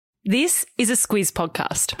This is a Squiz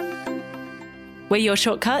podcast. We're your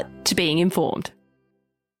shortcut to being informed.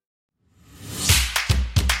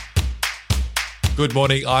 Good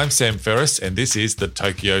morning, I'm Sam Ferris and this is the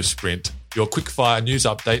Tokyo Sprint, your quick-fire news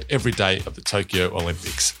update every day of the Tokyo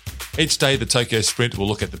Olympics. Each day, the Tokyo Sprint will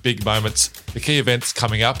look at the big moments, the key events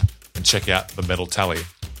coming up, and check out the medal tally.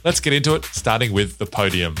 Let's get into it, starting with the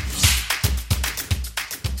podium.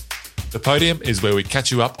 The podium is where we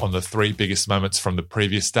catch you up on the three biggest moments from the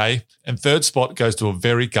previous day, and third spot goes to a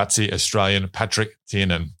very gutsy Australian, Patrick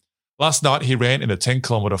Tiernan. Last night, he ran in a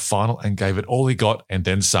 10-kilometre final and gave it all he got and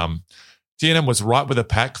then some. Tiernan was right with the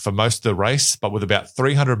pack for most of the race, but with about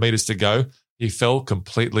 300 metres to go, he fell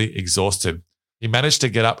completely exhausted. He managed to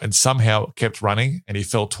get up and somehow kept running, and he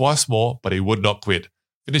fell twice more, but he would not quit,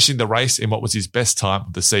 finishing the race in what was his best time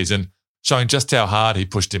of the season, showing just how hard he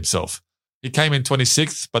pushed himself. He came in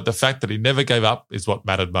 26th, but the fact that he never gave up is what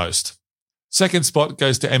mattered most. Second spot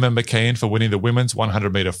goes to Emma McKeon for winning the women's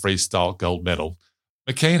 100-metre freestyle gold medal.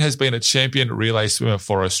 McKeon has been a champion relay swimmer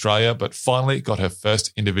for Australia, but finally got her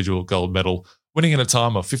first individual gold medal, winning in a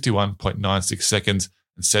time of 51.96 seconds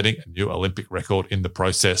and setting a new Olympic record in the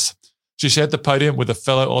process. She shared the podium with a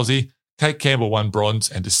fellow Aussie. Kate Campbell won bronze,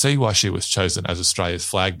 and to see why she was chosen as Australia's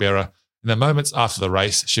flag bearer, in the moments after the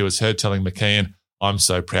race, she was heard telling McKeon, "I'm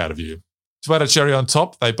so proud of you." To add a cherry on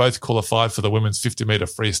top, they both qualified for the women's 50-metre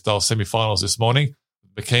freestyle semi-finals this morning,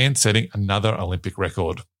 with McKeon setting another Olympic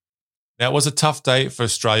record. Now, it was a tough day for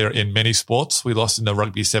Australia in many sports. We lost in the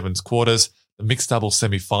rugby sevens quarters, the mixed doubles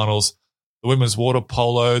semi-finals, the women's water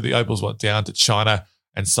polo, the opals went down to China,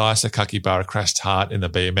 and Saya Sakakibara crashed hard in the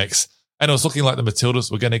BMX. And it was looking like the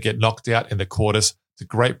Matildas were going to get knocked out in the quarters to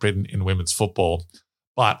Great Britain in women's football.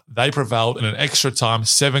 But they prevailed in an extra time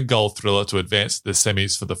 7-goal thriller to advance to the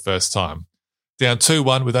semis for the first time. Down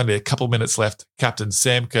 2-1 with only a couple minutes left, Captain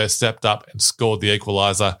Sam Kerr stepped up and scored the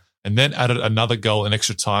equaliser and then added another goal in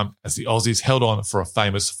extra time as the Aussies held on for a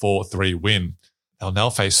famous 4-3 win. They'll now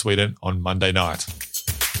face Sweden on Monday night.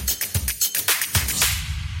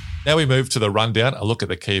 Now we move to the rundown, a look at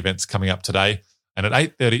the key events coming up today. And at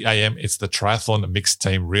 8:30 a.m, it's the Triathlon Mixed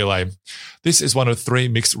Team Relay. This is one of 3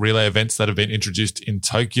 mixed relay events that have been introduced in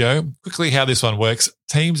Tokyo. Quickly, how this one works.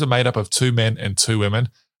 Teams are made up of 2 men and 2 women.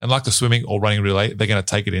 And like the swimming or running relay, they're going to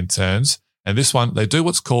take it in turns. And this one, they do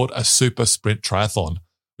what's called a super sprint triathlon,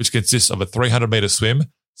 which consists of a 300-metre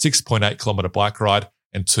swim, 6.8-kilometre bike ride,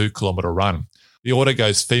 and 2-kilometre run. The order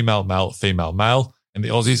goes female, male, female, male, and the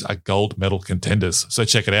Aussies are gold medal contenders. So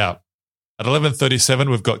check it out. At 11:37,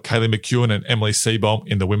 we've got Kaylee McEwen and Emily Seebohm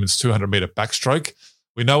in the women's 200-metre backstroke.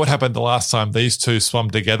 We know what happened the last time these two swum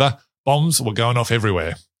together. Bombs were going off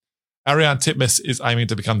everywhere. Ariarne Titmus is aiming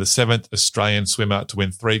to become the 7th Australian swimmer to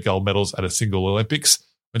win 3 gold medals at a single Olympics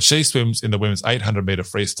when she swims in the women's 800-metre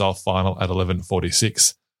freestyle final at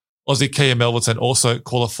 11:46. Aussie Kia Melverton also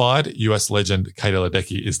qualified. US legend Katie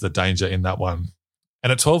Ledecky is the danger in that one.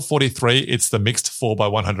 And at 12:43, it's the mixed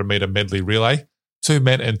 4x100-metre medley relay. 2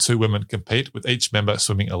 men and 2 women compete, with each member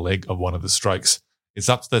swimming a leg of one of the strokes. It's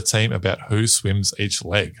up to the team about who swims each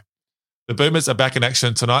leg. The Boomers are back in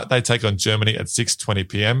action tonight. They take on Germany at 6:20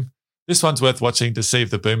 p.m. This one's worth watching to see if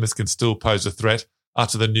the Boomers can still pose a threat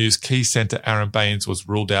after the news key centre Aaron Baines was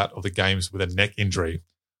ruled out of the games with a neck injury.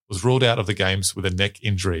 At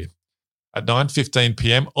 9:15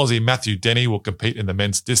 p.m, Aussie Matthew Denny will compete in the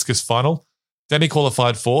men's discus final. Denny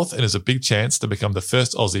qualified 4th and has a big chance to become the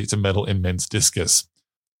first Aussie to medal in men's discus.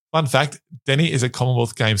 Fun fact, Denny is a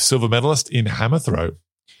Commonwealth Games silver medalist in hammer throw.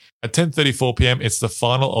 At 10:34 p.m, it's the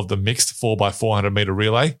final of the mixed 4x400-metre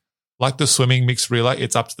relay. Like the swimming mixed relay,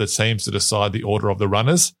 it's up to the teams to decide the order of the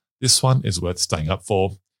runners. This one is worth staying up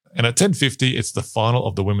for. And at 10:50, it's the final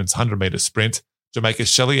of the women's 100-metre sprint. Jamaica's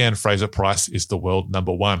Shelly-Ann Fraser-Pryce is the world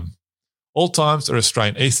number 1. All times are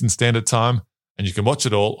Australian Eastern Standard Time, and you can watch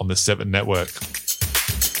it all on the 7 Network.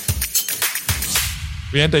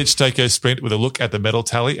 We end each Tokyo Sprint with a look at the medal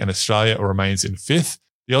tally, and Australia remains in 5th.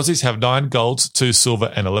 The Aussies have 9 golds, 2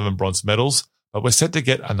 silver and 11 bronze medals, but we're set to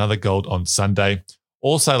get another gold on Sunday.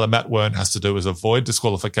 All sailor Matt Wern has to do is avoid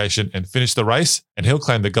disqualification and finish the race, and he'll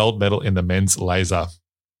claim the gold medal in the men's laser.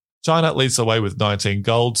 China leads the way with 19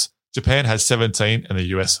 golds, Japan has 17 and the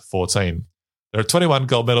US 14. There are 21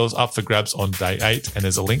 gold medals up for grabs on day 8, and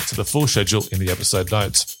there's a link to the full schedule in the episode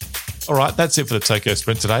notes. All right, that's it for the Tokyo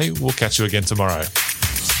Sprint today. We'll catch you again tomorrow.